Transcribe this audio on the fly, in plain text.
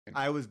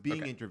I was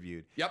being Okay.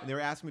 interviewed. Yep. And they were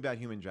asking me about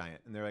Human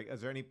Giant. And they're like,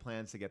 is there any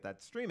plans to get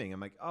that streaming? I'm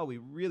like, oh, we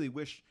really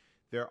wish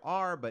there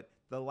are. But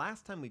the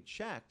last time we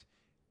checked,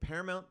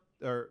 Paramount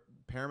or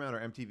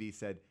MTV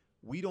said,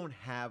 we don't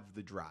have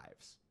the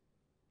drives.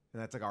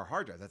 And that's like our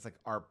hard drives. That's like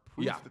our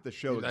proof that the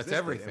show That's existed.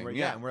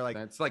 everything. And we're like,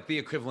 that's like the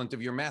equivalent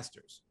of your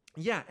masters.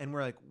 yeah. And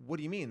we're like, what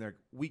do you mean? They're like,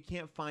 we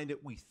can't find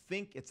it. We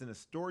think it's in a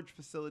storage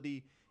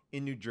facility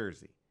in New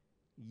Jersey.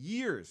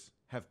 Years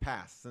have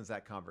passed since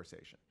that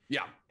conversation.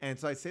 Yeah. And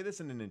so I say this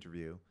in an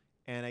interview,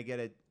 and I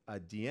get a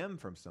DM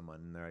from someone,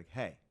 and they're like,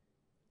 hey,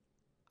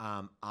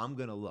 I'm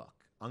going to look.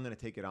 I'm going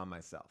to take it on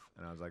myself.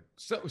 And I was like,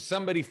 so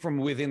somebody from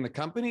within the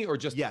company or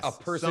just a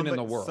person in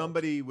the world?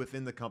 Somebody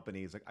within the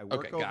company is like, I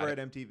work over at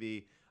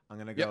MTV. I'm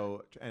going to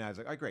go. And I was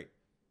like, oh, great.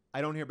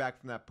 I don't hear back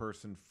from that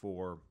person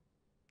for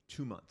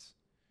 2 months.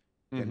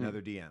 Get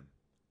another DM.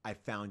 I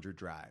found your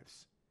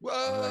drives. Whoa.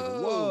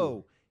 Like,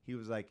 whoa. He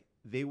was like,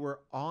 they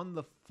were on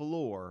the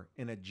floor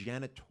in a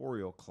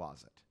janitorial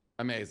closet.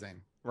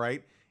 Amazing.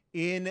 Right?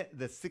 In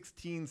the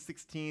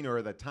 1616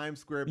 or the Times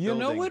Square building. You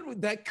know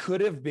what that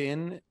could have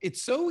been?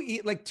 It's so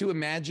like to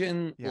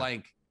imagine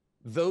like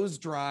those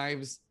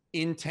drives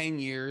in 10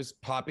 years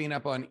popping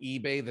up on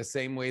eBay the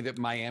same way that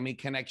Miami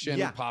Connection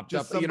popped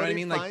up. You know what I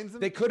mean? Like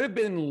they could have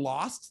been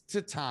lost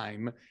to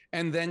time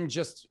and then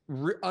just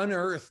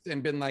unearthed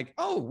and been like,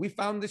 oh, we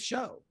found this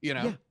show, you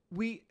know?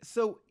 Yeah.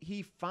 So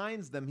he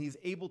finds them. He's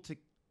able to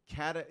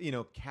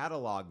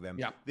catalog them.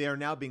 Yeah. They are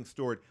now being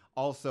stored.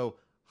 Also,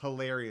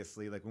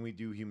 hilariously, like when we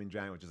do Human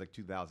Giant, which is like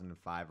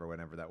 2005 or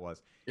whatever that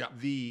was. Yeah.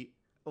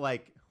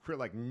 We're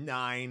like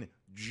 9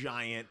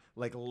 giant,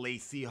 like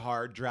lacy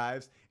hard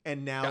drives.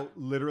 And now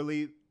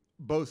literally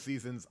both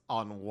seasons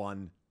on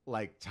one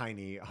like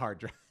tiny hard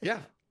drive. Yeah,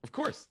 of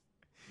course.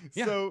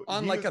 Yeah. So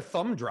on like a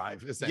thumb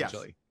drive,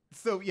 essentially.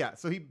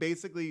 Yes. So he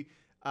basically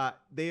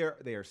they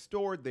are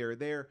stored, they're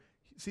there.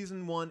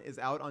 Season 1 is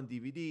out on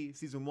DVD.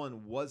 Season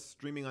 1 was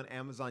streaming on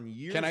Amazon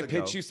years ago. Can I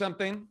pitch you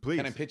something? Please.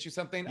 Can I pitch you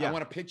something? Yeah. I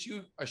want to pitch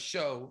you a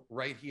show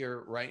right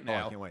here, right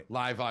now, I can't wait.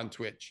 live on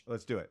Twitch.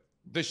 Let's do it.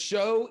 The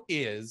show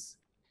is,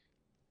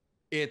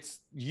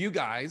 it's you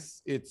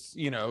guys, it's,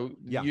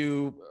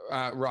 you,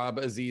 Rob,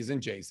 Aziz,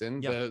 and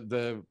Jason,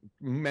 the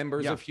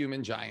members of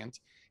Human Giant.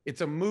 It's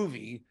a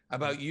movie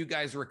about you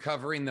guys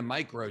recovering the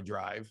micro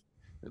drive.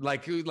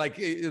 But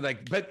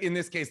in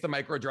this case, the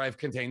micro drive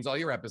contains all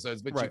your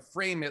episodes, but you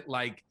frame it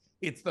like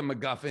it's the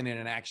MacGuffin in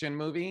an action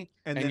movie,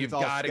 and you've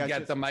got to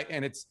get the mic,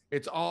 and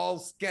it's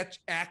all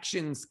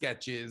action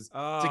sketches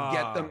to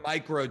get the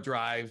micro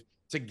drive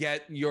to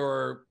get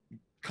your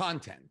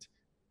content.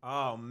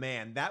 Oh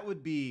man, that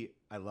would be.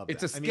 I love it.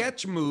 It's a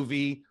sketch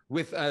movie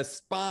with a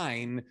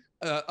spine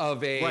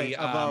of an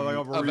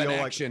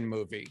action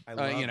movie. I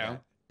love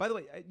that. By the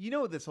way, you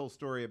know this whole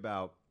story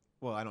about.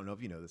 Well, I don't know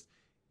if you know this.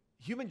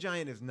 Human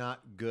Giant is not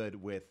good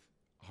with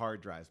hard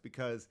drives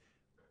because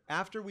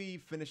after we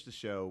finished the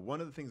show,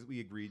 one of the things that we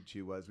agreed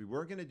to was we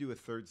weren't going to do a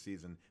 3rd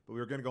season, but we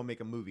were going to go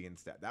make a movie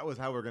instead. That was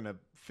how we we're going to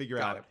figure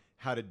out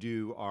how to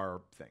do our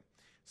thing.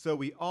 So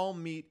we all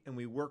meet and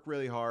we work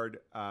really hard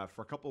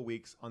for a couple of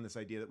weeks on this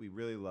idea that we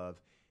really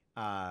love.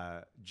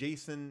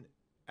 Jason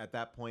at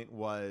that point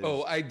was...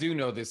 Oh, I do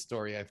know this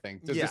story, I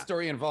think. Does this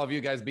story involve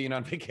you guys being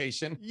on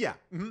vacation? Yeah.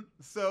 Mm-hmm.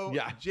 So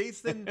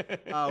Jason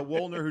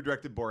Wolner, who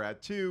directed Borat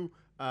 2,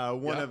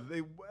 one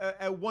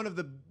of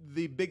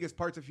the biggest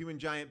parts of Human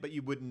Giant, but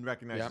you wouldn't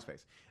recognize his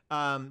face.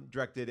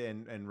 Directed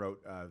and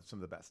wrote some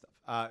of the best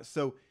stuff.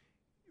 So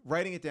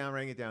writing it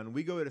down.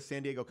 We go to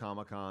San Diego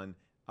Comic-Con,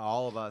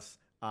 all of us,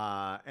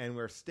 and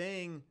we're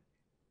staying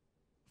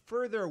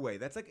further away.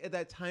 That's like at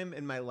that time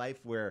in my life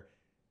where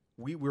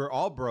we were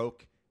all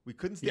broke. We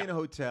couldn't stay in a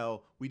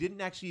hotel. We didn't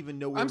actually even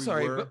know where we were. I'm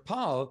sorry, but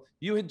Paul,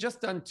 you had just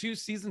done 2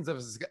 seasons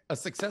of a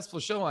successful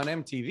show on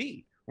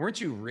MTV. Weren't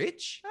you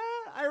rich?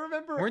 I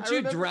remember.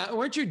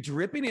 Weren't you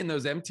dripping in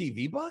those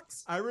MTV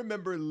bucks? I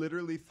remember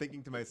literally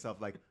thinking to myself,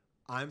 like,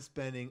 I'm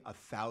spending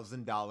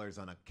 $1,000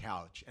 on a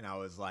couch, and I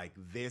was like,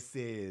 "This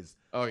is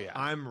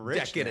I'm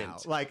rich now."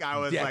 Like I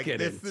was like,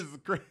 "This is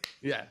great."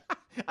 Yeah,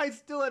 I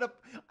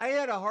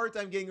had a hard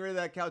time getting rid of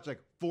that couch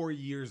like 4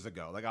 years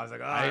ago. Like I was like,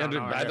 oh, I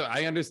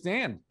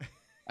understand.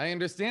 I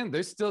understand.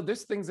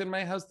 There's things in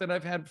my house that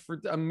I've had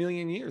for a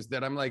million years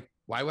that I'm like,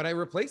 why would I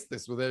replace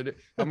this with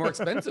a more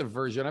expensive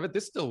version of it?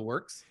 This still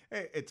works.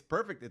 Hey, it's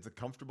perfect. It's a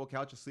comfortable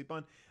couch to sleep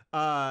on.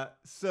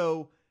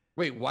 So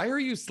wait, why are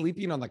you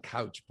sleeping on the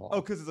couch, Paul?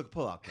 Oh, because it's a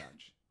pull-out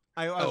couch.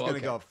 I was going to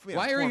go.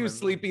 Why are you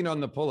sleeping on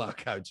the pull-out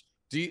couch?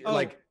 Do you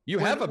you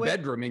have a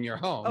bedroom in your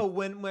home? Oh,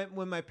 when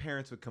my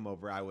parents would come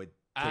over, I would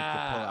take the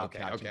pull-out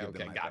couch.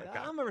 Okay, got it.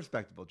 I'm a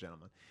respectable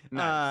gentleman.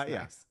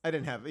 Nice. I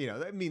didn't have,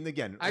 I mean,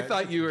 again, I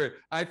thought you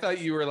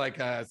were like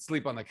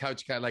sleep on the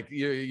couch kind of like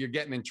you're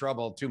getting in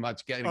trouble too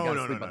much sleep on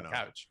the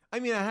couch.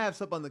 I mean, I have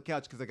slept on the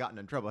couch because I gotten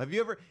in trouble. Have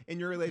you ever in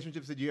your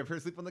relationships did you ever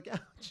sleep on the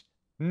couch?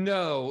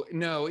 No.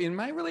 In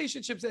my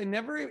relationships, I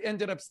never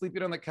ended up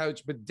sleeping on the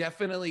couch, but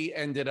definitely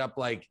ended up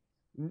like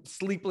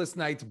sleepless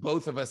nights,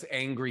 both of us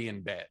angry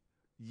in bed.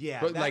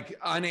 Yeah. But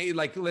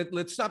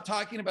let's stop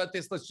talking about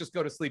this. Let's just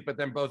go to sleep. But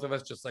then both of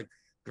us just like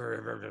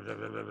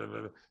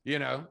you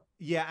know?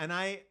 Yeah,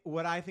 and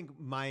what I think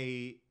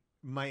my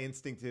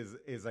instinct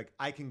is like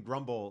I can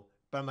grumble,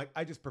 but I'm like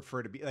I just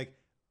prefer to be like.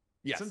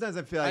 Yes. Sometimes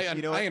I feel like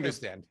I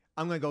understand.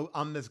 I'm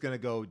just gonna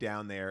go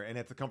down there, and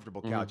it's a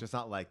comfortable couch. Mm-hmm. It's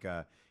not like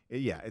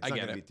it's not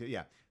gonna be too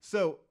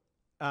So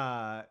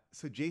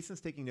so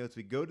Jason's taking notes.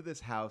 We go to this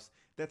house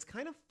that's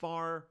kind of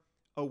far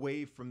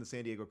away from the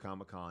San Diego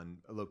Comic-Con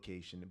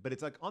location, but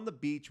it's like on the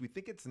beach. We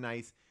think it's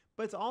nice,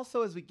 but it's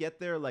also as we get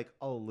there like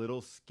a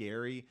little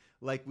scary.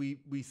 Like we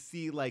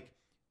see like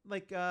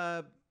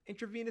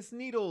intravenous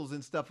needles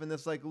and stuff in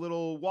this like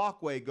little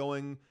walkway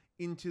going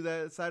into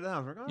the side of the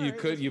house.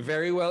 Like, you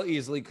very well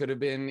easily could have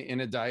been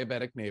in a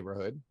diabetic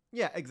neighborhood.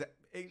 Yeah,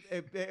 exactly.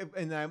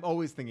 And I'm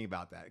always thinking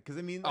about that because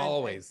I mean,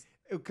 always.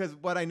 Because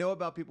what I know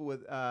about people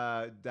with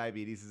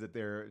diabetes is that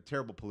they're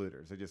terrible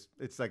polluters.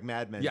 It's like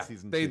Mad Men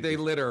season 2. They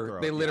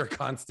litter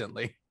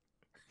constantly.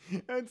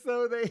 And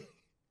so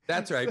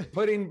That's right.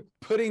 Putting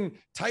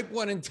type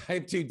 1 and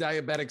type 2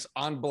 diabetics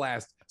on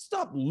blast.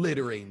 Stop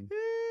littering.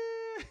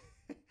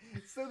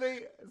 So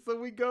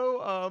we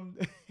go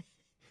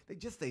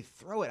they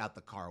throw it out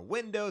the car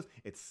windows.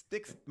 It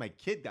sticks. My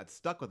kid got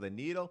stuck with a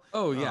needle.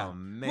 Oh yeah. Oh,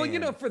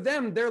 man. Well, for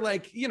them, they're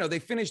like, they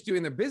finished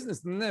doing their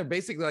business and they're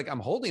basically like,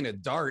 I'm holding a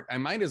dart. I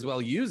might as well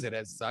use it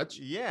as such.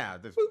 Yeah.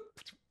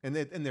 And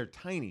they're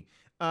tiny.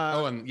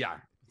 And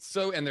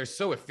they're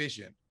so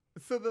efficient.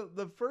 So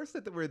the first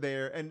night that we're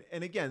there, and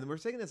again, we're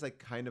staying in this like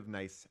kind of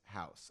nice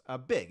house.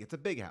 It's a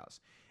big house.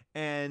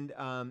 And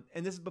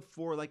this is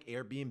before like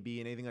Airbnb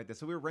and anything like that.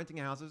 So we were renting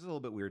a house. It was a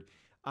little bit weird.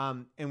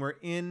 And we're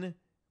in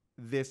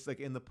this like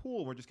in the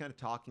pool. We're just kind of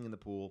talking in the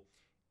pool,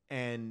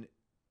 and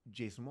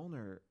Jason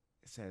Wolner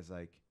says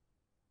like,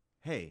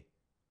 "Hey,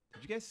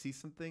 did you guys see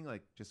something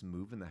like just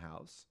move in the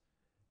house?"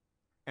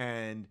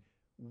 And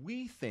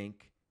we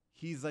think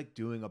he's like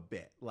doing a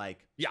bit,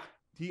 like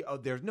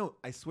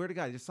I swear to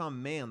God, I just saw a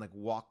man like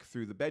walk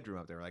through the bedroom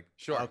up there. We're like,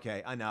 sure,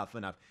 okay, enough.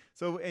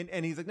 So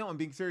and he's like, no, I'm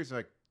being serious. We're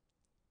like,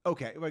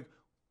 okay, like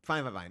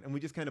fine, and we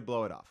just kind of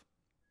blow it off.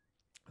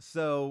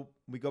 So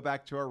we go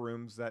back to our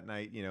rooms that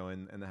night,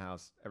 in the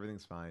house.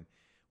 Everything's fine.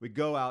 We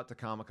go out to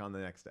Comic-Con the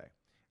next day.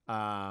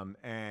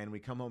 And we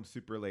come home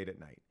super late at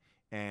night.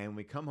 And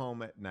we come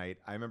home at night.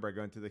 I remember I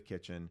go into the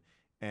kitchen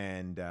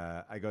and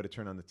I go to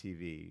turn on the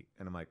TV.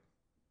 And I'm like,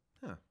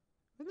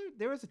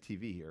 there was a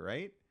TV here,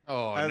 right?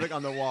 Oh, I was like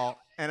on the wall.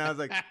 And I was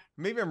like,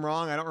 maybe I'm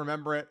wrong. I don't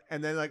remember it.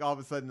 And then like all of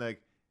a sudden,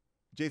 like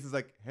Jason's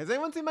like, has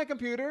anyone seen my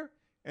computer?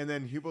 And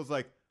then Hubel's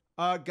like,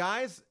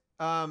 guys,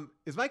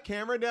 is my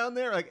camera down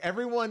there? Like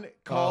everyone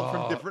called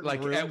from different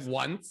rooms. At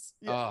once?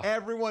 Yeah,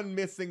 everyone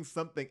missing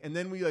something. And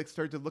then we like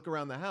started to look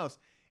around the house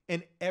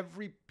and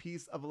every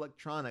piece of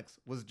electronics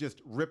was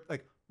just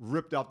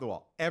ripped off the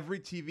wall. Every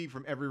TV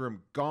from every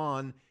room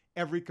gone.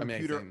 Every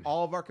computer, amazing.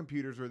 All of our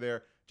computers were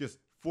there. Just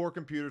 4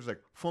 computers, like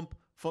flump,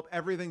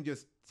 everything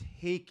just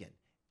taken.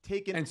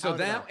 And so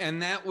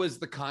that was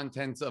the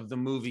contents of the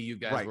movie you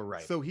guys were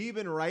writing. So he'd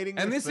been writing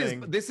this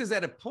thing. This is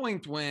at a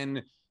point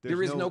when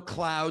there is no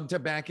cloud to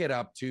back it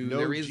up to.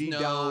 There is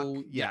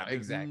no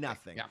exactly.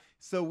 Nothing. Yeah.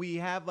 So we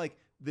have like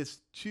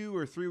this 2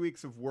 or 3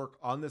 weeks of work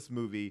on this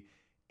movie,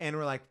 and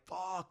we're like,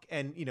 fuck.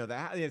 And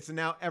so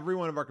now every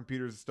one of our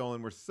computers is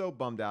stolen. We're so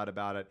bummed out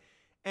about it.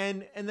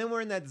 And then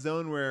we're in that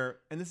zone where,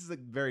 and this is a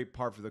very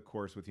par for the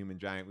course with Human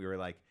Giant. We were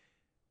like,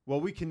 well,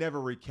 we can never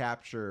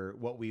recapture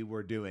what we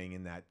were doing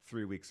in that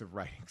 3 weeks of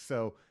writing.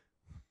 So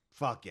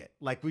fuck it.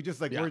 Like we just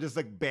like, we're just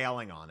like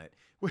bailing on it.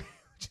 Which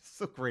is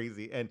so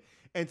crazy.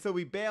 And so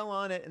we bail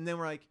on it, and then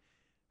we're like,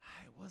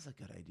 it was a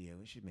good idea.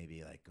 We should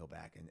maybe like go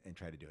back and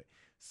try to do it.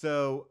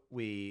 So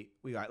we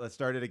all right, let's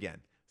start it again.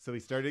 So we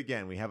started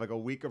again. We have like a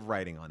week of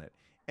writing on it.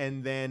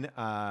 And then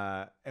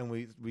and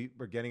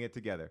we're getting it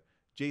together.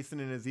 Jason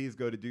and Aziz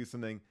go to do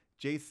something.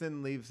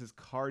 Jason leaves his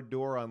car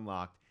door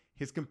unlocked.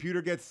 His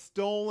computer gets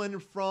stolen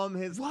from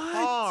his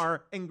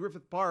car in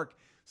Griffith Park.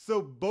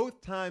 So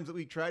both times that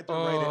we tried to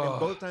write it, and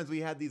both times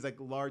we had these like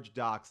large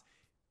docs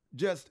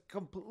just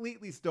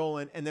completely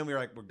stolen. And then we were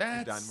like, we're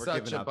done. We're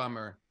giving up. Such a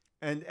bummer.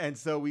 And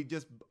so we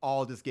just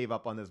gave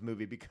up on this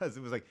movie because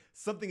it was like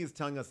something is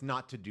telling us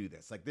not to do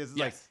this. Like this is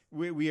like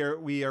we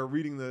are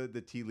reading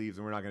the tea leaves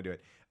and we're not going to do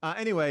it.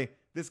 Anyway,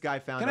 this guy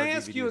found. Can I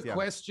ask you a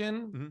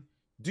question? Mm-hmm.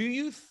 Do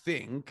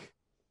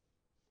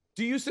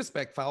you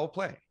suspect foul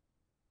play?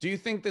 Do you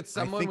think that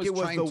someone was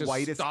trying to stop? The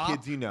whitest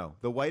kids you know.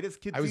 The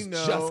whitest kids you know.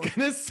 I was just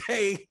gonna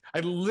say.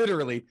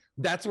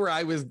 That's where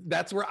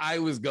I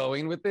was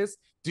going with this.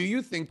 Do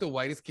you think the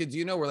whitest kids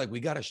you know were like, we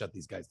got to shut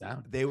these guys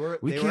down?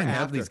 We can't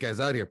have these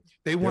guys out here.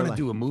 They want to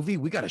do a movie.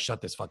 We got to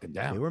shut this fucking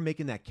down. They were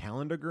making that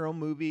Calendar Girl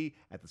movie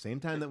at the same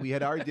time that we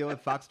had our deal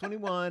with Fox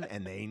 21,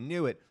 and they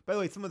knew it. By the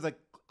way, someone's like,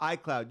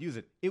 iCloud, use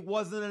it. It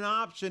wasn't an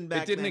option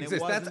back then. It didn't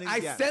exist. I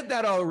said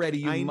that already,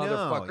 you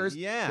motherfuckers.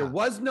 Yeah. There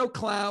was no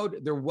cloud.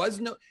 There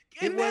was no.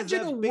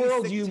 Imagine a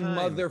world, you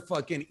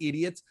motherfucking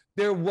idiots.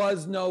 There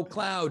was no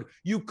cloud.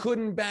 You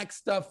couldn't back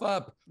stuff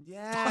up.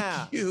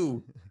 Yeah. Fuck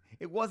you.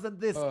 It wasn't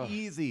this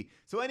easy.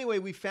 So anyway,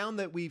 we found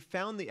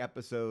the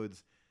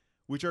episodes,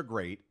 which are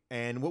great.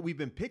 And what we've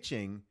been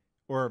pitching,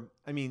 or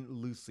I mean,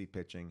 loosely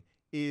pitching,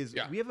 is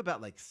we have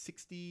about like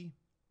 60.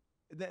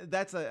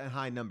 That's a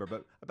high number,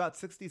 but about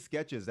 60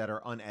 sketches that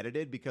are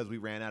unedited because we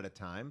ran out of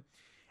time.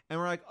 And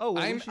we're like, oh,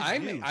 well,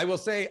 I will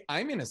say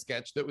I'm in a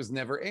sketch that was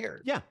never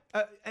aired. Yeah.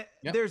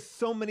 There's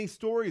so many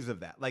stories of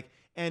that. Like,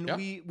 and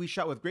we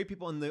shot with great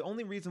people. And the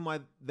only reason why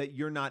that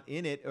you're not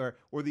in it or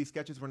these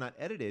sketches were not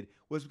edited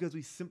was because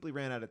we simply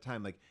ran out of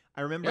time. Like,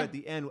 I remember at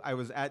the end, I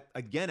was at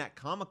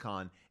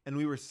Comic-Con, and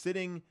we were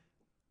sitting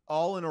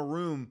all in a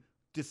room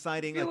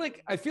deciding.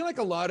 I feel like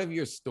a lot of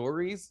your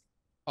stories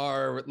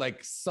are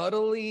like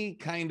subtly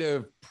kind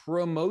of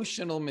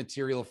promotional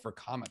material for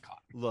Comic-Con.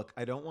 Look,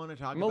 I don't want to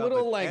talk I'm a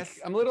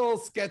little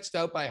sketched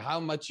out by how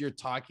much you're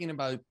talking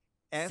about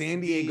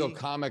San Diego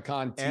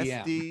Comic-Con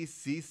TM.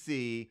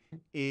 SDCC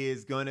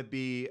is going to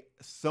be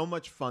so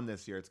much fun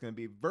this year. It's going to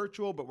be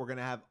virtual, but we're going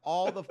to have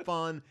all the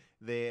fun.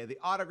 The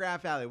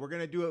autograph alley, we're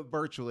going to do it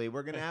virtually.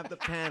 We're going to have the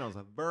panels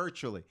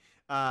virtually.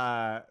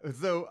 But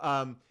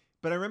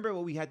I remember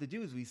what we had to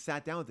do is we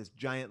sat down with this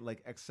giant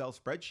like Excel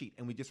spreadsheet,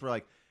 and we just were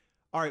like,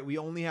 all right, we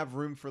only have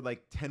room for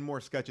like 10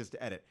 more sketches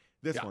to edit.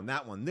 This one,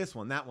 that one, this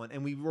one, that one.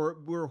 And we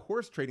were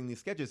horse trading these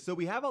sketches. So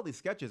we have all these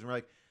sketches, and we're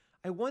like,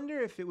 I wonder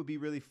if it would be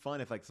really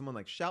fun if like someone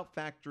like Shout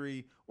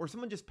Factory or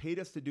someone just paid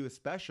us to do a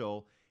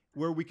special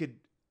where we could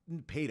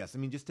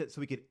so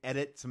we could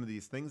edit some of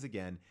these things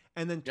again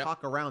and then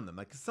talk around them.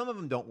 Like, some of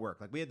them don't work.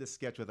 Like, we had this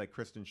sketch with like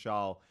Kristen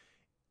Schaal.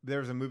 There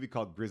was a movie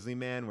called Grizzly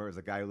Man where it was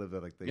a guy who lived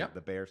with like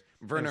the bears.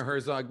 Werner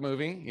Herzog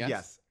movie.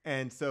 Yes.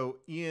 And so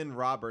Ian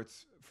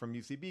Roberts from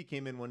UCB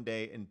came in one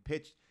day and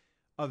pitched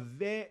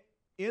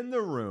in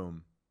the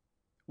room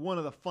one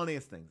of the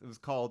funniest things. It was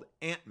called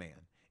Ant-Man.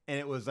 And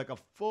it was like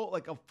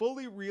a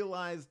fully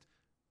realized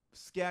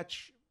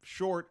sketch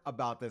short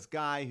about this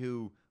guy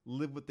who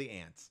lived with the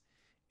ants.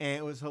 And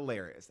it was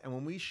hilarious. And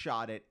when we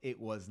shot it, it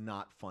was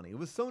not funny. It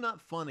was so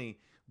not funny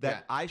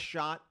that I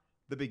shot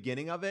the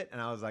beginning of it, and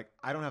I was like,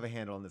 I don't have a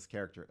handle on this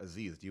character.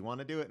 Aziz, do you want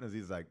to do it? And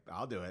Aziz's like,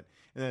 I'll do it.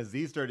 And then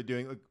Aziz started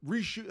doing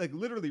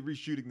literally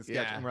reshooting the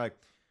sketch, and we're like,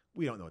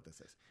 we don't know what this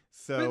is.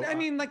 So, but, I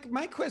mean, like,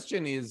 my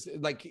question is,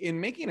 like, in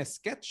making a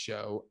sketch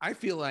show, I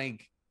feel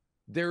like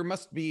there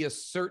must be a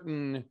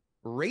certain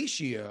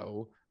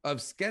ratio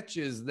of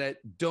sketches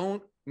that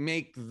don't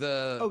make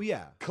the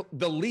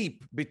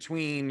leap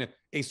between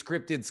a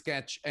scripted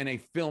sketch and a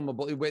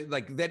filmable,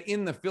 like that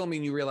in the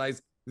filming you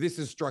realize this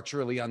is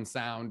structurally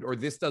unsound, or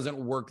this doesn't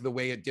work the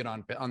way it did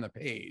on the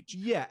page.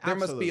 Yeah, there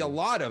must be a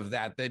lot of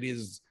that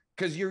is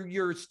because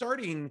you're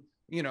starting,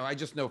 I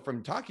just know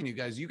from talking to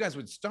you guys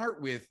would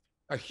start with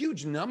a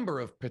huge number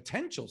of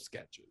potential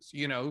sketches,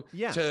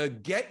 to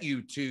get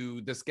you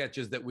to the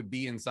sketches that would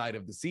be inside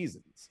of the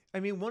seasons. I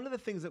mean, one of the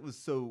things that was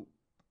so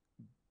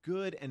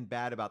good and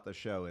bad about the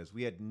show is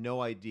we had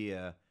no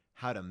idea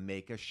how to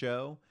make a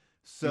show.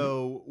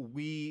 So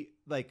we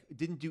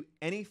didn't do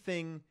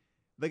anything.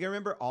 Like, I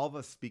remember all of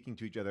us speaking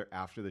to each other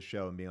after the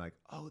show and being like,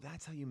 oh,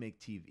 that's how you make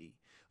TV.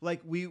 I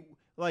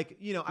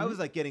was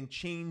like getting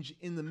change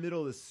in the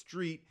middle of the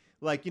street.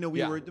 Like,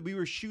 we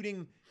were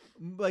shooting,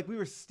 like we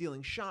were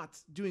stealing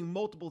shots, doing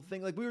multiple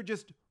things. Like, we were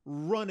just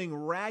running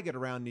ragged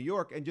around New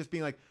York and just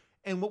being like,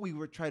 and what we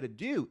were trying to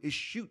do is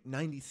shoot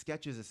 90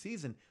 sketches a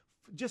season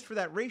just for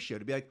that ratio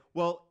to be like,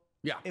 well,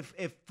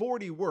 if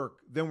 40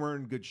 work, then we're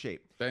in good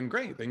shape. Then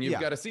great. Then you've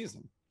got a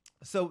season.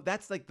 So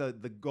that's like the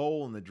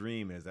goal and the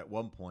dream is at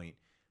one point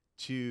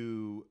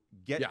to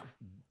get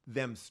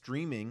them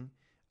streaming,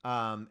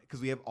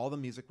 because we have all the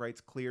music rights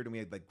cleared and we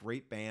had like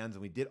great bands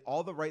and we did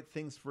all the right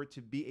things for it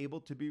to be able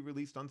to be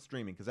released on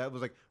streaming, because that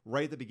was like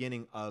right at the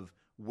beginning of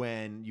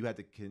when you had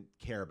to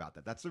care about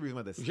that. That's the reason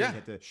why the state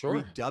had to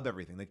redub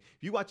everything. Like,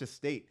 if you watch a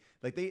state,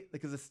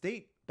 because the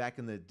state back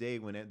in the day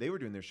when they were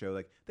doing their show,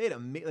 like they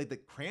had like the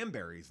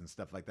Cranberries and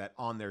stuff like that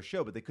on their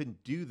show, but they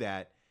couldn't do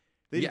that.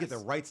 They didn't get the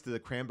rights to the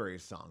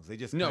Cranberries songs. They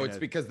just it's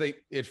because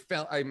it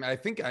fell.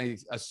 I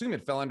assume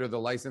it fell under the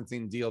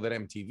licensing deal that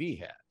MTV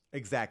had.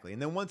 Exactly.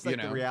 And then once the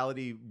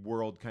reality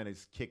world kind of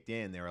kicked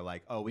in, they were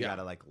like, oh, we got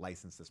to like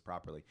license this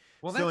properly.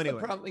 Well, that's the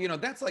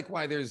problem. That's like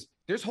why there's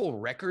whole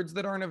records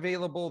that aren't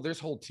available. There's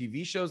whole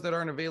TV shows that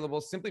aren't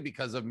available simply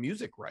because of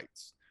music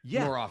rights.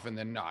 Yeah. More often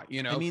than not,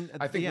 I mean,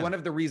 I think one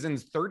of the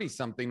reasons 30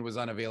 something was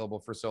unavailable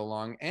for so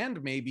long,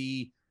 and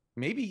maybe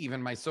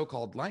even My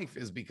So-Called Life,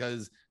 is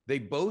because they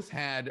both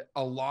had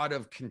a lot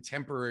of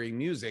contemporary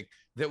music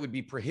that would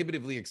be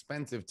prohibitively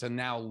expensive to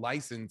now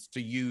license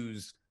to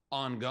use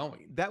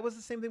ongoing. That was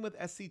the same thing with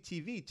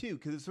SCTV too,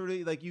 because it's sort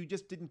of like you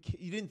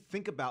didn't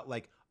think about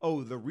like,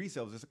 oh, the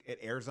resale just it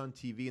airs on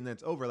TV and then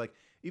it's over. Like,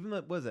 even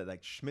what was it,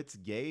 like Schmidt's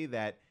Gay,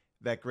 that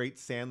great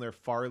Sandler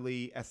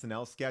Farley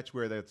SNL sketch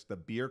where that's the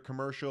beer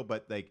commercial,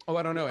 but like, oh,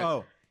 I don't know it.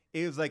 Oh,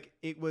 it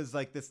was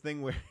like this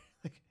thing where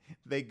like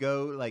they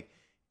go like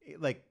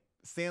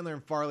Sandler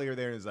and Farley are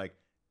there and it's like,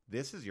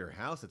 this is your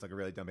house. It's like a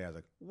really dumb. I was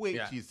like, wait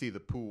till you see the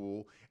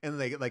pool. And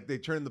they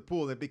turned the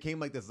pool and it became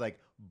like this like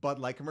Bud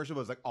Light commercial.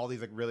 But it was like all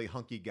these like really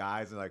hunky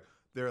guys and like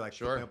they're like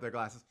putting up their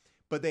glasses.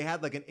 But they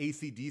had like an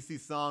AC/DC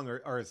song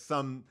or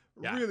some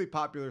really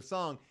popular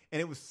song, and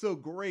it was so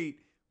great.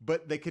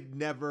 but they could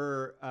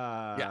never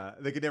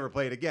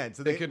play it again.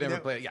 So they could never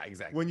play it. Yeah,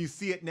 exactly. When you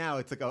see it now,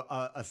 it's like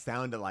a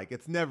sound alike.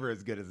 It's never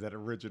as good as that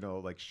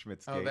original like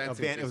Schmitt's Gate. It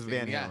was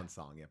Van Halen's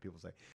song. Yeah, people say.